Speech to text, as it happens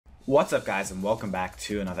What's up, guys, and welcome back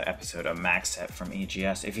to another episode of MaxTech from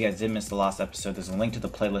EGS. If you guys did miss the last episode, there's a link to the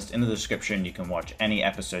playlist in the description. You can watch any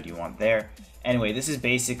episode you want there. Anyway, this is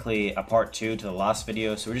basically a part 2 to the last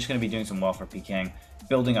video, so we're just going to be doing some welfare PKing,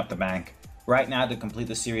 building up the bank. Right now, to complete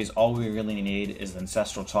the series, all we really need is the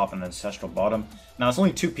Ancestral Top and the Ancestral Bottom. Now, it's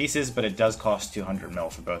only 2 pieces, but it does cost 200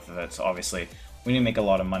 mil for both of it, so obviously, we need to make a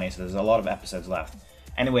lot of money, so there's a lot of episodes left.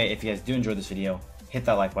 Anyway, if you guys do enjoy this video, hit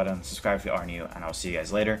that like button, subscribe if you are new, and I'll see you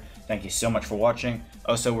guys later. Thank you so much for watching.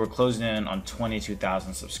 Also, we're closing in on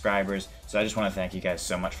 22,000 subscribers, so I just want to thank you guys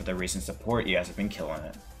so much for the recent support. You guys have been killing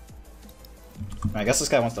it. I guess this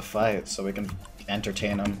guy wants to fight, so we can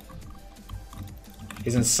entertain him.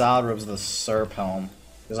 He's in Salad Ribs with a Serp Helm.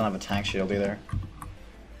 He doesn't have a tank shield either.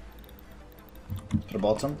 Put a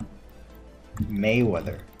bolt him.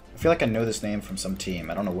 Mayweather. I feel like I know this name from some team.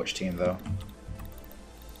 I don't know which team, though.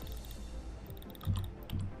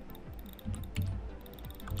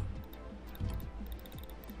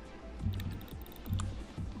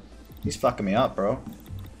 He's fucking me up, bro.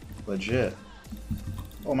 Legit.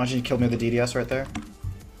 Oh, imagine you killed me with the DDS right there.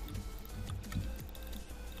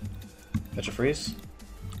 Catch a freeze.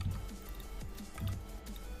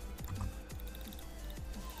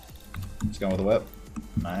 He's going with a whip.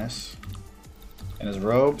 Nice. In his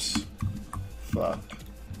robes. Fuck.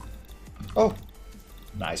 Oh!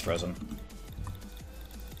 Nice, frozen.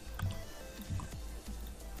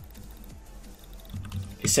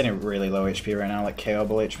 He's sitting really low HP right now, like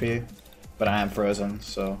KOable HP. But I am frozen,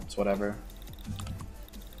 so it's whatever.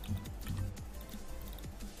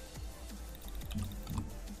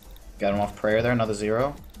 Got him off prayer there, another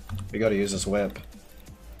 0. We gotta use this whip.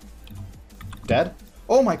 Dead?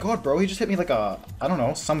 Oh my god, bro, he just hit me like a, I don't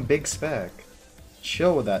know, some big spec.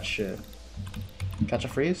 Chill with that shit. Catch a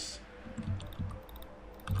freeze?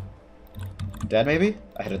 Dead maybe?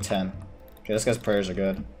 I hit a 10. Okay, this guy's prayers are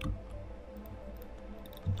good.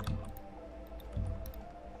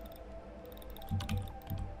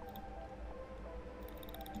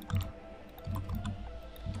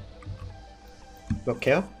 Go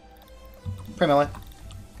kill. Pre-melee.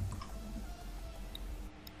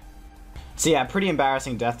 So yeah, pretty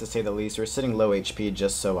embarrassing death to say the least. We're sitting low HP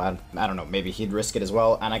just so, I don't know, maybe he'd risk it as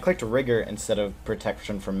well. And I clicked Rigor instead of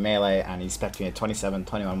Protection from Melee, and he spec'd me at 27,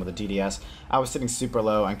 21 with a DDS. I was sitting super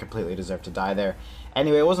low and completely deserved to die there.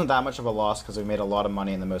 Anyway, it wasn't that much of a loss because we made a lot of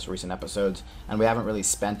money in the most recent episodes, and we haven't really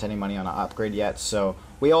spent any money on an upgrade yet, so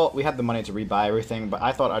we had the money to rebuy everything, but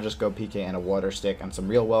I thought I'd just go PK in a water stick and some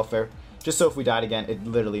real welfare, just so if we died again, it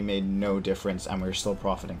literally made no difference, and we were still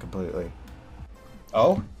profiting completely.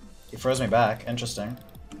 Oh? He froze me back. Interesting.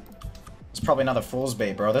 It's probably another fool's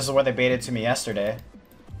bait, bro. This is where they baited to me yesterday.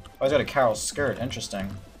 Oh, he's got a Carol's skirt. Interesting.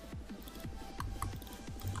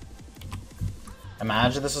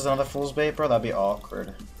 Imagine this is another fool's bait, bro. That'd be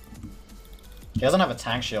awkward. He doesn't have a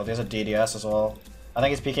tank shield. He has a DDS as well. I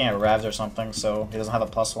think he's peeking at revs or something, so he doesn't have a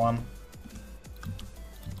 +1.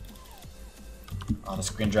 Oh, this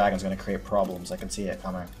green dragon's gonna create problems. I can see it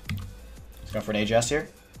coming. He's going for an AGS here.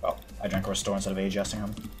 Oh, I drank a restore instead of AGSing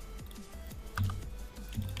him.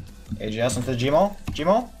 AGS into the Gmo.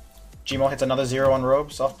 Gmo? Gmo hits another 0 on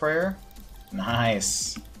robes off prayer.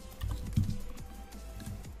 Nice.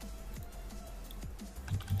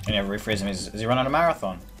 I never rephrase him. Is he running a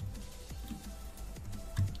marathon?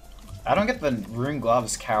 I don't get the Rune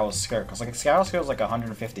Gloves Carol's skirt, because like Carol's skirt is like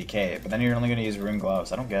 150k, but then you're only going to use Rune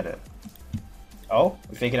Gloves. I don't get it. Oh,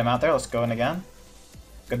 we faking him out there. Let's go in again.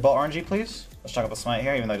 Good ball RNG, please. Let's check out the smite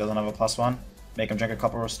here, even though he doesn't have a +1. Make him drink a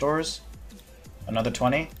couple restores. Another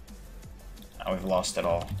 20. Now we've lost it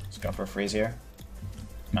all. Let's go for a freeze here.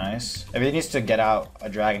 Nice. If he needs to get out, a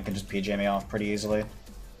dragon can just PJ me off pretty easily.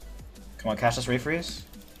 Come on, catch this refreeze.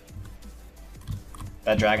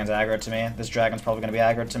 That dragon's aggro to me. This dragon's probably going to be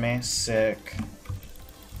aggro to me. Sick.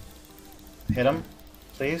 Hit him,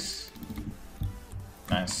 please.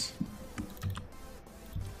 Nice.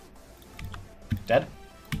 Dead?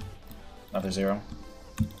 Another 0.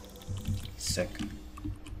 Sick.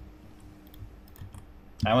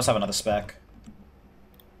 I almost have another spec.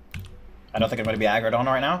 I don't think I'm going to be aggroed on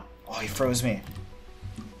right now. Oh, he froze me.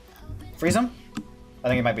 Freeze him? I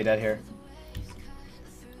think he might be dead here.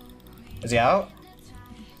 Is he out?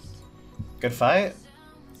 Good fight?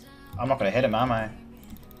 I'm not going to hit him, am I?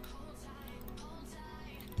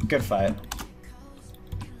 Good fight.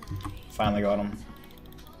 Finally got him.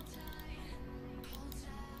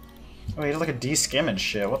 Oh, he did like a D-skim and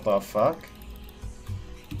shit. What the fuck?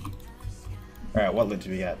 Alright, what loot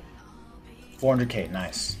did we get? 400k,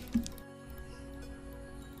 nice.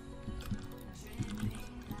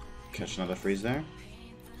 Catch another freeze there.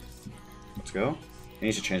 Let's go. He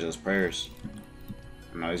needs to change those prayers.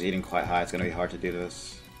 No, he's eating quite high. It's going to be hard to do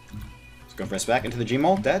this. Let's go for a spec into the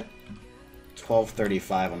Gmaul. Dead.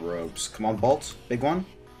 1235 on robes. Come on, Bolt. Big one.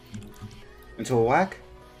 Into a whack.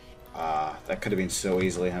 Ah, that could have been so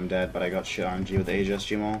easily him dead, but I got shit RNG with the Aegis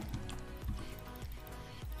Gmaul.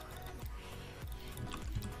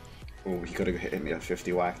 Oh, he could have hit me a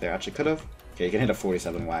 50 whack there. Actually, could have. Okay, he can hit a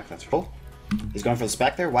 47 whack. That's cool. He's going for the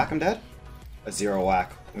spec there. Whack him dead. A 0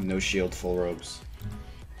 whack with no shield, full robes.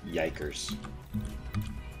 Yikers.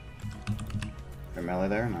 Their melee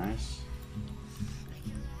there. Nice.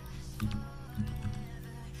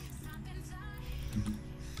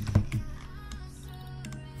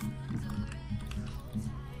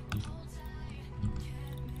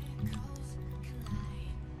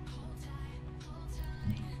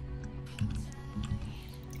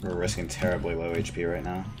 We're risking terribly low HP right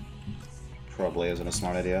now. Probably isn't a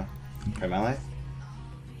smart idea. Okay, melee.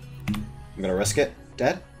 I'm gonna risk it.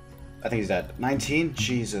 Dead? I think he's dead. 19?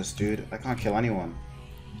 Jesus, dude. I can't kill anyone.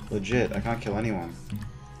 Legit, I can't kill anyone.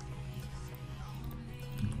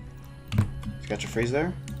 Got your freeze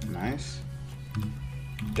there. Nice.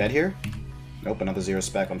 Dead here? Nope, another 0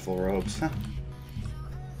 spec on full robes.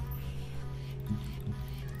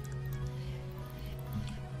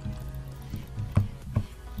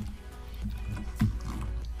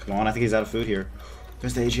 Come on, I think he's out of food here.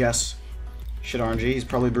 There's the AGS. Shit RNG, he's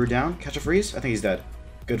probably brewed down. Catch a freeze? I think he's dead.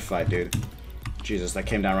 Good fight, dude. Jesus, that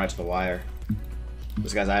came down right to the wire.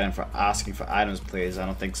 This guy's asking for items, please. I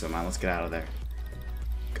don't think so, man. Let's get out of there.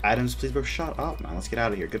 Items, please, bro. Shut up, man. Let's get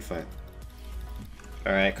out of here. Good fight.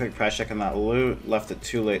 Alright, quick price check on that loot. Left it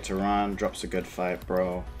too late to run. Drops a good fight,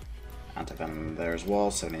 bro. Anti-venom there as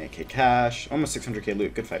well. 78k cash. Almost 600k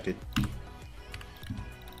loot. Good fight, dude.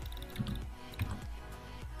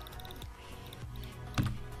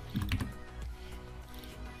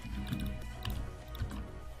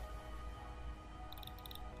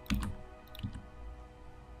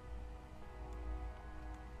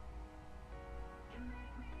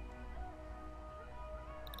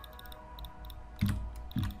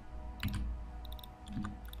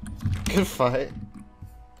 Good fight.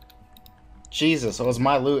 Jesus, it was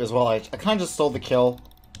my loot as well. I kind of just stole the kill,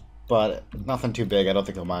 but nothing too big. I don't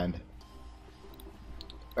think he'll mind.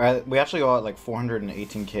 Alright, we actually got like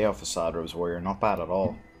 418k off the Sad Robes Warrior. Not bad at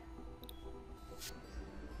all.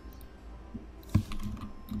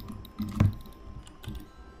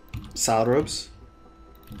 Sad Robes.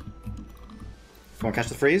 Want to catch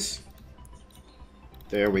the freeze?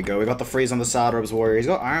 There we go. We got the freeze on the Sad Robes Warrior. He's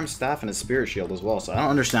got Arm Staff and his Spirit Shield as well, so I don't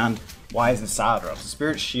understand why he's in Sad Robes. The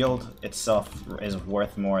Spirit Shield itself is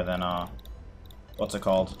worth more than, what's it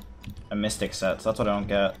called? A Mystic set, so that's what I don't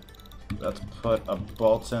get. Let's put a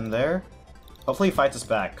Bolt in there. Hopefully he fights us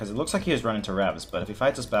back, because it looks like he was running to Revs, but if he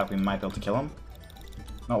fights us back, we might be able to kill him.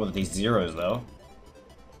 Not with these zeros, though.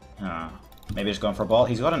 Maybe just going for a Bolt.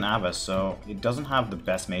 He's got an Avis, so he doesn't have the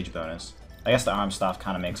best mage bonus. I guess the Arm Staff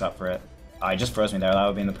kind of makes up for it. He just froze me there. That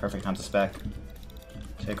would be in the perfect time to spec.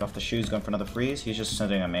 Take off the shoes, going for another freeze. He's just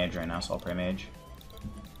sending a mage right now, so I'll pray mage.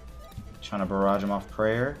 Trying to barrage him off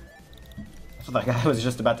prayer. I thought that guy was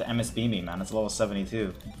just about to MSB me, man. It's level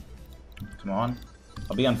 72. Come on.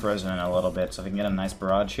 I'll be unfrozen in a little bit, so if I can get a nice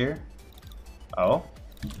barrage here. Oh.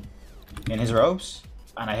 In his robes?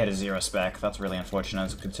 And I hit a 0 spec. That's really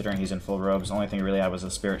unfortunate, considering he's in full robes. The only thing he really had was a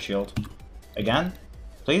Spirit Shield. Again?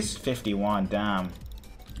 Please? 51, damn.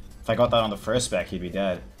 If I got that on the first spec, he'd be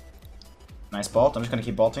dead. Nice bolt. I'm just going to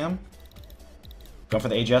keep bolting him. Going for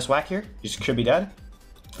the AGS whack here. He should be dead.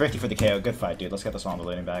 50 for the KO. Good fight, dude. Let's get this on the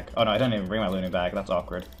looting bag. Oh, no, I didn't even bring my looting bag. That's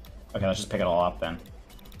awkward. Okay, let's just pick it all up then.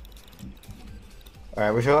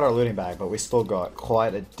 Alright, we got our looting bag, but we still got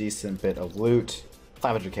quite a decent bit of loot.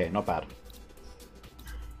 500k, not bad.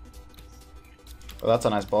 Oh, that's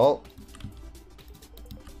a nice bolt.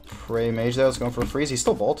 Pray mage though is going for a freeze. He's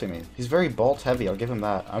still bolting me. He's very bolt heavy, I'll give him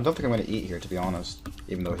that. I don't think I'm going to eat here, to be honest.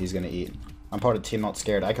 Even though he's going to eat. I'm part of team not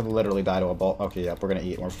scared. I could literally die to a bolt. Okay, yeah, we're going to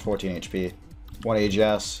eat. We're 14 HP. 1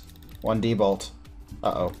 AGS. 1 D-bolt.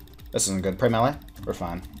 Uh-oh. This isn't good. Pray melee? We're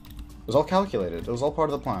fine. It was all calculated. It was all part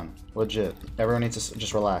of the plan. Legit. Everyone needs to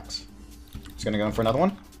just relax. He's going to go in for another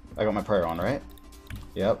one? I got my prayer on, right?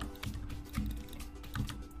 Yep.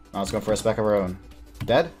 Now let's go for a spec of our own.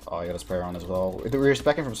 Dead? Oh, I got his prayer on as well. We were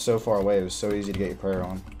specking from so far away, it was so easy to get your prayer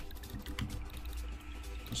on.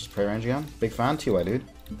 Let's just prayer range again. Big fan, TY, dude.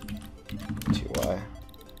 TY.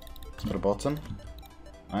 Let's put a bolt in.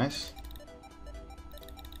 Nice.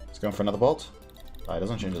 Let's go for another bolt. Oh, he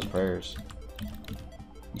doesn't change his prayers.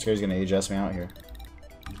 I'm scared he's gonna AGS me out here.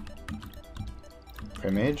 Pray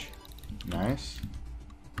mage. Nice.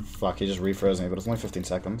 Fuck, he just refroze me, but it's only 15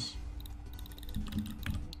 seconds.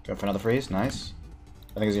 Go for another freeze. Nice.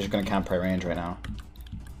 I think he's just gonna camp right range right now.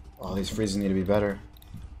 Oh, these freezes need to be better.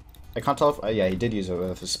 I can't tell if... yeah, he did use it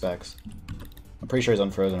with his specs. I'm pretty sure he's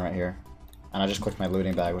unfrozen right here. And I just clicked my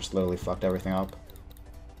looting bag, which literally fucked everything up.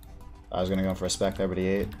 I was gonna go for a spec there, but he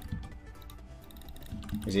ate.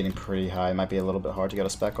 He's eating pretty high. It might be a little bit hard to get a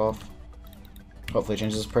spec off. Hopefully he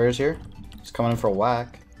changes his prayers here. He's coming in for a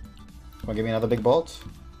whack. Wanna give me another big bolt?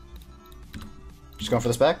 Just going for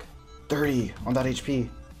the spec. 30 on that HP.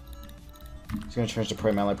 He's gonna change to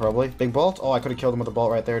prayer melee probably. Big bolt? Oh, I could have killed him with a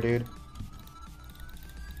bolt right there, dude.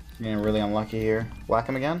 Getting really unlucky here. Whack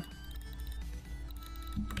him again.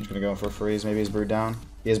 I'm just gonna go for a freeze. Maybe he's brewed down.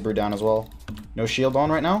 He is brewed down as well. No shield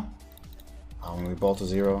on right now. Oh, when we bolt to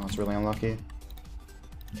 0, that's really unlucky.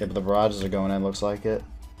 Okay, but the barrages are going in, looks like it.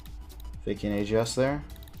 Faking AGS there.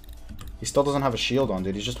 He still doesn't have a shield on,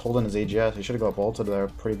 dude. He's just holding his AGS. He should have got bolted there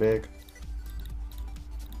pretty big.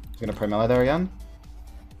 He's gonna pray melee there again.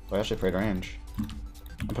 Oh, I actually prayed range.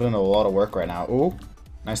 I'm putting in a lot of work right now. Ooh,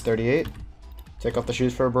 nice 38. Take off the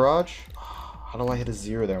shoes for a barrage. How do I hit a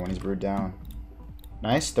 0 there when he's brewed down?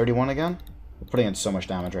 Nice, 31 again. We're putting in so much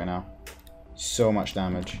damage right now. So much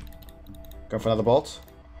damage. Going for another bolt.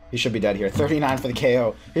 He should be dead here. 39 for the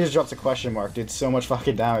KO. He just drops a question mark, dude. So much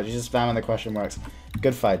fucking damage. He's just spamming the question marks.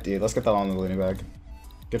 Good fight, dude. Let's get that on the looting bag.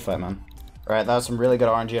 Good fight, man. Alright, that was some really good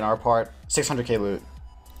RNG on our part. 600k loot.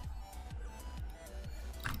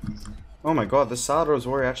 Oh my god, this Salvador's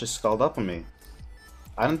warrior actually skulled up on me.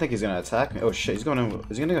 I didn't think he's gonna attack me. Oh shit, he's going to...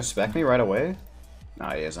 Is he gonna spec me right away?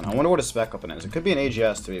 Nah, he isn't. I wonder what his spec weapon is. It could be an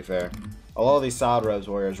AGS, to be fair. A lot of these Salvador's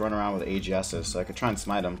warriors run around with AGSs, so I could try and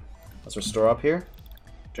smite him. Let's restore up here.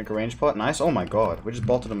 Drink a range pot. Nice. Oh my god. We just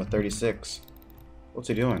bolted him at 36. What's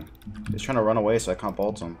he doing? He's trying to run away so I can't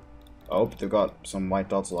bolt him. Oh, they've got some white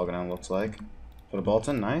dots logging in, looks like. Put a bolt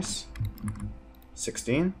in. Nice.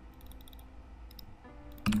 16.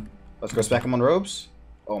 Let's go spec him on robes.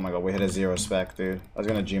 Oh my god, we hit a 0 spec, dude. I was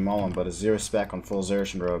gonna G-maul him, but a 0 spec on full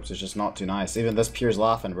Xerxian robes is just not too nice. Even this Pier's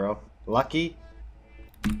laughing, bro. Lucky.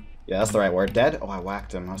 Yeah, that's the right word. Dead? Oh, I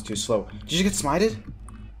whacked him. I was too slow. Did you get smited?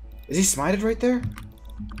 Is he smited right there?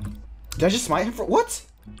 Did I just smite him for what?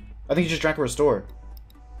 I think he just drank a restore.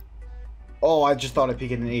 Oh, I just thought I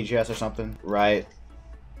peeked in an AGS or something. Right.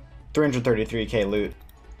 333k loot.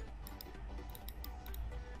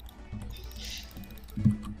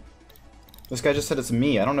 This guy just said it's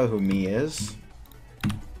me. I don't know who me is. I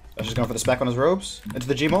was just going for the spec on his robes. Into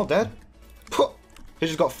the G-maul, dead. He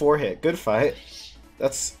just got 4 hit. Good fight.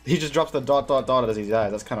 That's... He just drops the ... as he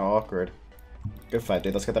dies. That's kind of awkward. Good fight,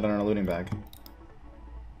 dude. Let's get that in our looting bag.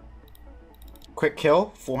 Quick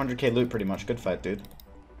kill. 400k loot, pretty much. Good fight, dude.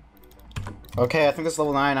 Okay, I think this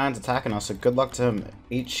level 99's attacking us, so good luck to him.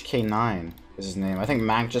 HK9 is his name. I think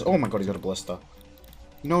Mank just... Oh my god, he's got a ballista.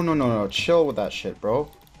 No. Chill with that shit,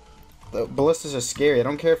 bro. The ballistas are scary. I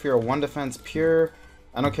don't care if you're a 1 defense pure.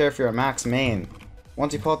 I don't care if you're a max main.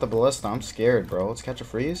 Once you pull out the ballista, I'm scared, bro. Let's catch a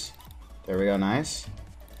freeze. There we go, nice.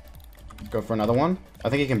 Let's go for another one. I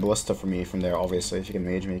think he can ballista for me from there, obviously. If you can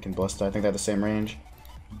mage me, you can ballista. I think they have the same range.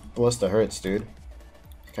 Ballista hurts, dude.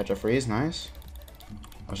 Catch a freeze, nice.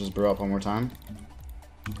 Let's just brew up one more time.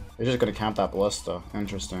 They're just gonna camp that ballista.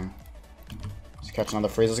 Interesting. Let's catch another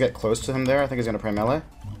freeze. Let's get close to him there. I think he's gonna pray melee.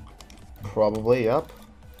 Probably, yep.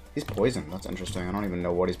 He's poisoned. That's interesting. I don't even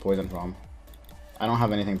know what he's poisoned from. I don't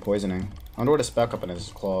have anything poisoning. I wonder what his spec up in his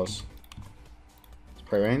claws. Let's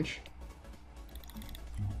pray range.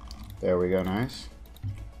 There we go, nice.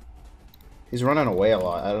 He's running away a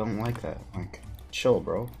lot. I don't like that. Like, chill,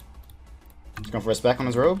 bro. He's going for a spec on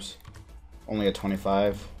his robes. Only a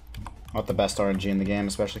 25. Not the best RNG in the game,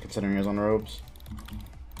 especially considering he was on robes.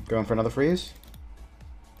 Going for another freeze.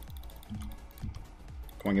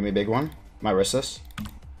 Come on, give me a big one. Might risk this.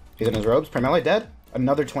 He's in his robes. Pray melee, dead.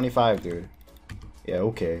 Another 25, dude. Yeah,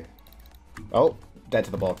 okay. Oh, dead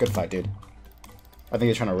to the ball. Good fight, dude. I think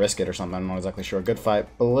he's trying to risk it or something. I'm not exactly sure. Good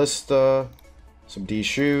fight. Ballista. Some D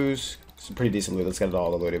shoes. Some pretty decent loot. Let's get it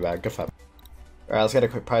all in the looting bag. Good fight. Alright, let's get a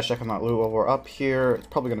quick price check on that loot while we're up here. It's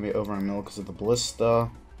probably going to be over a mil because of the ballista.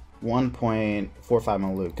 1.45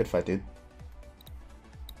 mil loot. Good fight, dude.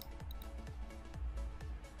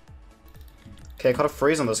 Okay, caught a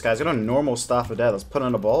freeze on this guy. He's got a normal Staff of Death. Let's put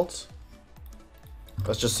in a bolt.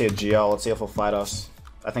 Let's just see a GL. Let's see if he'll fight us.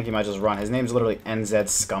 I think he might just run. His name's literally NZ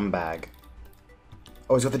Scumbag.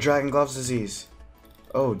 Oh, he's got the Dragon Gloves disease.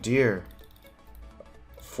 Oh, dear.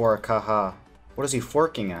 Forkaha. What is he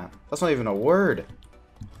forking at? That's not even a word.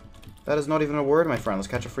 That is not even a word, my friend. Let's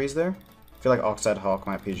catch a freeze there. I feel like Oxide Hawk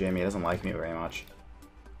might PJ me. He doesn't like me very much.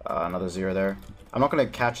 Another 0 there. I'm not going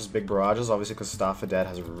to catch his big barrages, obviously, because Staff of Dead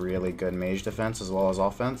has really good mage defense as well as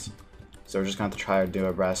offense. So we're just going to have to try to do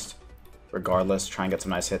our best regardless, try and get some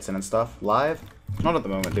nice hits in and stuff. Live? Not at the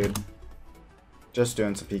moment, dude. Just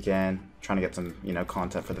doing some PKing, trying to get some, you know,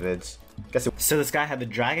 content for the vids. So this guy had the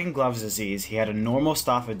Dragon Gloves disease, he had a normal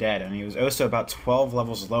Staff of Dead, and he was also about 12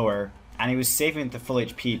 levels lower, and he was saving it to full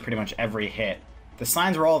HP pretty much every hit. The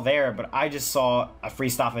signs were all there, but I just saw a free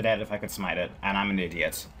Staff of Dead if I could smite it, and I'm an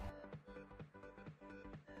idiot.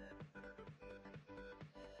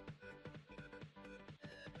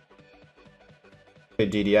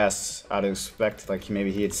 DDS, I'd expect like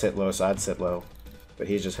maybe he'd sit low, so I'd sit low, but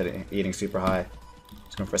he's just eating super high.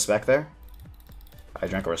 Just going for a spec there. I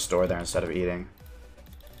drank a restore there instead of eating.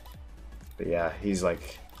 But yeah, he's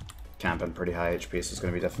like camping pretty high HP, so it's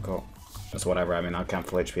gonna be difficult. That's whatever. I mean, I'll camp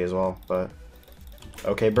full HP as well, but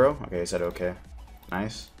okay, bro. Okay, he said okay.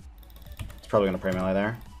 Nice. He's probably gonna pray melee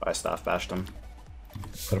there. I staff bashed him.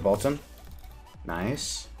 Put a bolt in.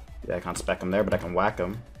 Nice. Yeah, I can't spec him there, but I can whack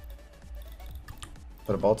him.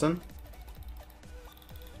 Put a bolt in.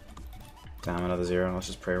 Damn, another 0. Let's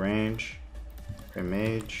just pray range. Pray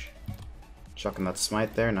mage. Chucking that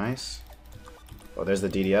smite there, nice. Oh, there's the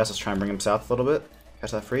DDS. Let's try and bring him south a little bit.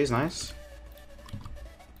 Catch that freeze, nice.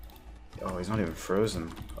 Oh, he's not even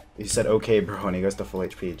frozen. He said okay, bro, and he goes to full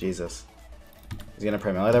HP. Jesus. He's gonna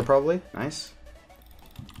pray melee there, probably. Nice.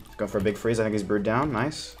 He's going for a big freeze. I think he's brewed down.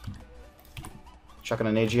 Nice. Chucking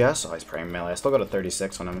an AGS. Oh, he's praying melee. I still got a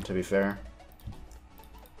 36 on him, to be fair.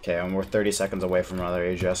 Okay, and we're 30 seconds away from another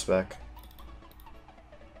AGS spec.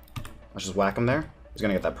 Let's just whack him there. He's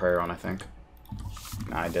gonna get that prayer on, I think.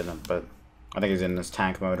 Nah, I didn't, but I think he's in this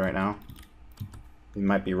tank mode right now. He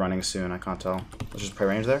might be running soon, I can't tell. Let's just pray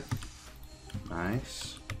range there.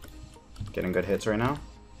 Nice. Getting good hits right now.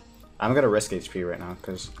 I'm gonna risk HP right now,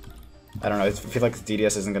 because I don't know, I feel like the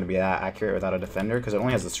DDS isn't gonna be that accurate without a defender, because it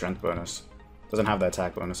only has the strength bonus. It doesn't have the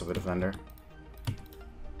attack bonus of a defender.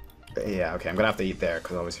 But yeah, okay, I'm gonna have to eat there,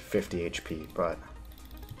 because obviously 50 HP, but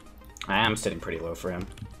I am sitting pretty low for him.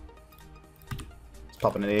 Let's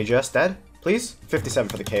pop in an AGS, dead, please? 57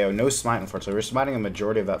 for the KO, no smite unfortunately. We're smiting a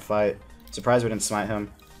majority of that fight. Surprised we didn't smite him,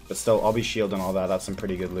 but still, I'll be shielding all that. That's some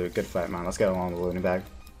pretty good loot. Good fight, man. Let's get along with the looting bag.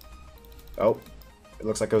 Oh, it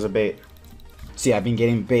looks like it was a bait. See, I've been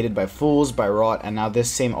getting baited by Fools, by Rot, and now this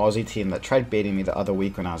same Aussie team that tried baiting me the other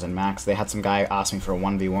week when I was in Max, they had some guy ask me for a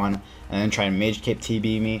 1v1, and then try and Mage Cape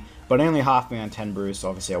TB me, but only half me on 10 brews, so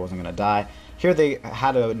obviously I wasn't going to die. Here they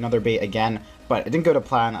had another bait again, but it didn't go to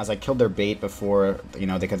plan as I killed their bait before, you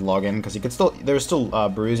know, they could log in, because there was still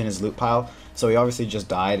brews in his loot pile, so he obviously just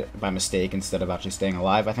died by mistake instead of actually staying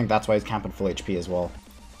alive. I think that's why he's camping full HP as well.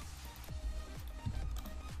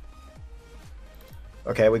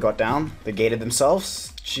 Okay, we got down. They gated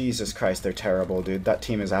themselves. Jesus Christ, they're terrible, dude. That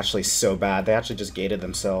team is actually so bad. They actually just gated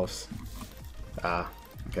themselves. Ah,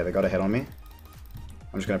 okay, they got a hit on me.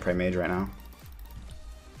 I'm just gonna pray mage right now.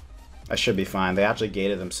 I should be fine. They actually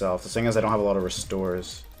gated themselves. The thing is, I don't have a lot of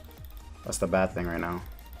restores. That's the bad thing right now.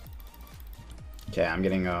 Okay, I'm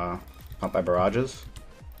getting pumped by barrages.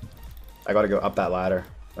 I gotta go up that ladder,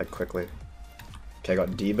 like, quickly. Okay, I got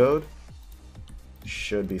deboed.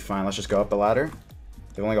 Should be fine. Let's just go up the ladder.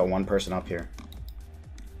 They've only got one person up here.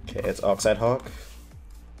 Okay, it's Oxide Hawk.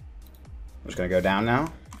 I'm just gonna go down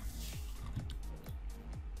now.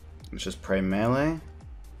 Let's just pray melee.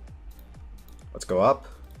 Let's go up.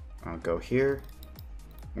 I'll go here.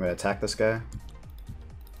 I'm gonna attack this guy.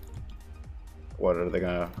 What are they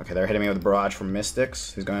gonna... Okay, they're hitting me with a barrage from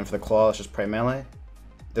Mystics. He's going for the claw. Let's just pray melee.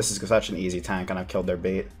 This is such an easy tank, and I've killed their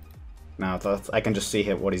bait. Now I can just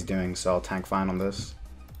see what he's doing, so I'll tank fine on this.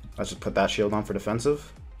 Let's just put that shield on for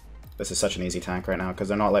defensive. This is such an easy tank right now, because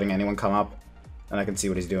they're not letting anyone come up, and I can see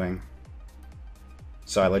what he's doing.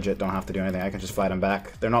 So I legit don't have to do anything. I can just fight him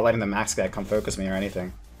back. They're not letting the max guy come focus me or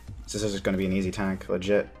anything. So this is just going to be an easy tank,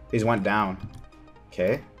 legit. These went down.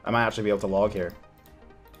 Okay, I might actually be able to log here.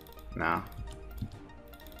 Nah.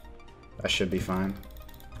 I should be fine.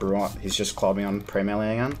 He's just clawed me on Prey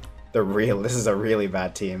Melee again. This is a really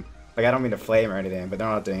bad team. Like, I don't mean to flame or anything, but they're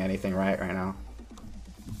not doing anything right now.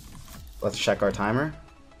 Let's check our timer.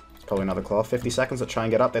 It's probably another claw. 50 seconds to try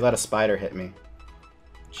and get up. They let a spider hit me.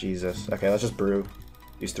 Jesus. Okay, let's just brew.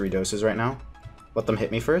 Use 3 doses right now. Let them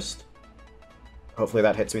hit me first. Hopefully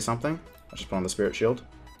that hits me something. I'll just put on the Spirit Shield.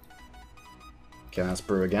 Okay, let's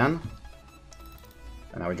brew again.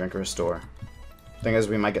 And now we drink a Restore. Thing is,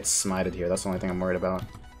 we might get smited here. That's the only thing I'm worried about.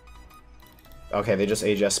 Okay, they just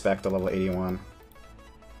AGS spec to level 81.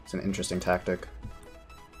 It's an interesting tactic.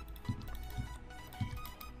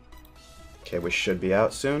 Okay, we should be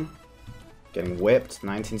out soon. Getting whipped.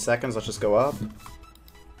 19 seconds. Let's just go up.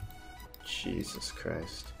 Jesus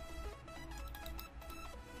Christ.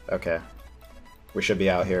 Okay. We should be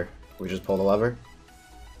out here. We just pull the lever.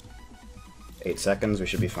 8 seconds, we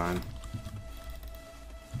should be fine.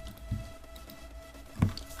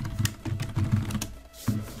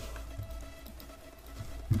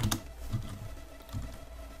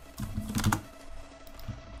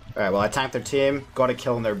 Alright, well I tanked their team, got a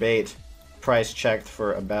kill on their bait, price checked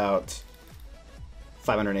for about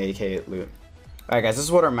 580k loot. Alright guys, this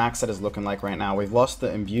is what our max set is looking like right now. We've lost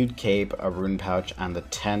the imbued cape, a rune pouch, and the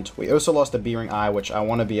tent. We also lost the B-ring eye, which I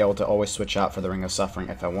want to be able to always switch out for the ring of suffering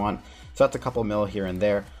if I want. So that's a couple mil here and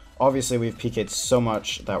there. Obviously we've PK'd so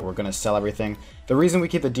much that we're going to sell everything. The reason we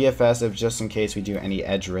keep the DFS is just in case we do any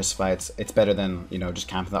edge risk fights. It's better than, you know, just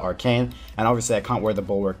camping the arcane. And obviously I can't wear the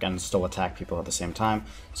bulwark and still attack people at the same time.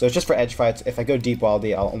 So it's just for edge fights. If I go deep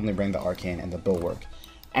wildy, I'll only bring the arcane and the bulwark.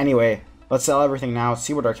 Anyway, let's sell everything now,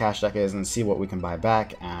 see what our cash deck is, and see what we can buy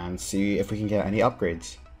back, and see if we can get any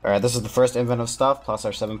upgrades. Alright, this is the first invent of stuff, plus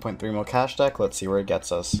our 7.3 mil cash deck. Let's see where it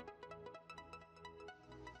gets us.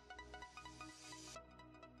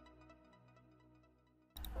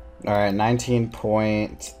 Alright,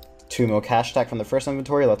 19.2 mil cash deck from the first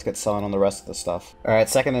inventory. Let's get selling on the rest of the stuff. Alright,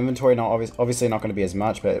 second inventory, obviously not going to be as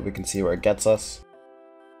much, but we can see where it gets us.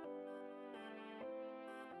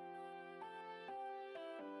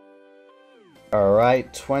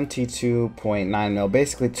 Alright, 22.9 mil,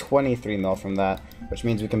 basically 23 mil from that, which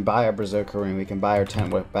means we can buy our Berserker ring, we can buy our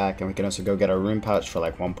tent whip back, and we can also go get our rune pouch for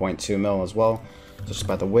like 1.2 mil as well. So just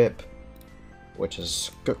buy the whip, which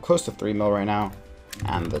is close to 3 mil right now,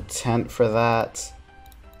 and the tent for that,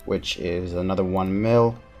 which is another 1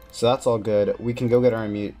 mil. So that's all good. We can go get our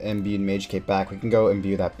imbued mage cape back, we can go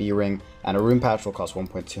imbue that B ring, and a rune pouch will cost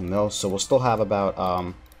 1.2 mil, so we'll still have about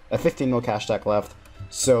a 15 mil cash deck left.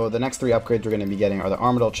 So the next 3 upgrades we're going to be getting are the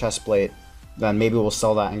Armadyl chestplate, then maybe we'll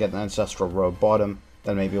sell that and get the Ancestral Robe bottom,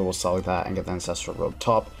 then maybe we'll sell that and get the Ancestral Robe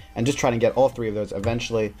top, and just try to get all 3 of those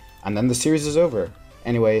eventually, and then the series is over.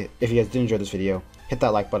 Anyway, if you guys did enjoy this video, hit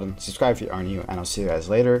that like button, subscribe if you are new, and I'll see you guys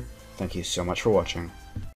later. Thank you so much for watching.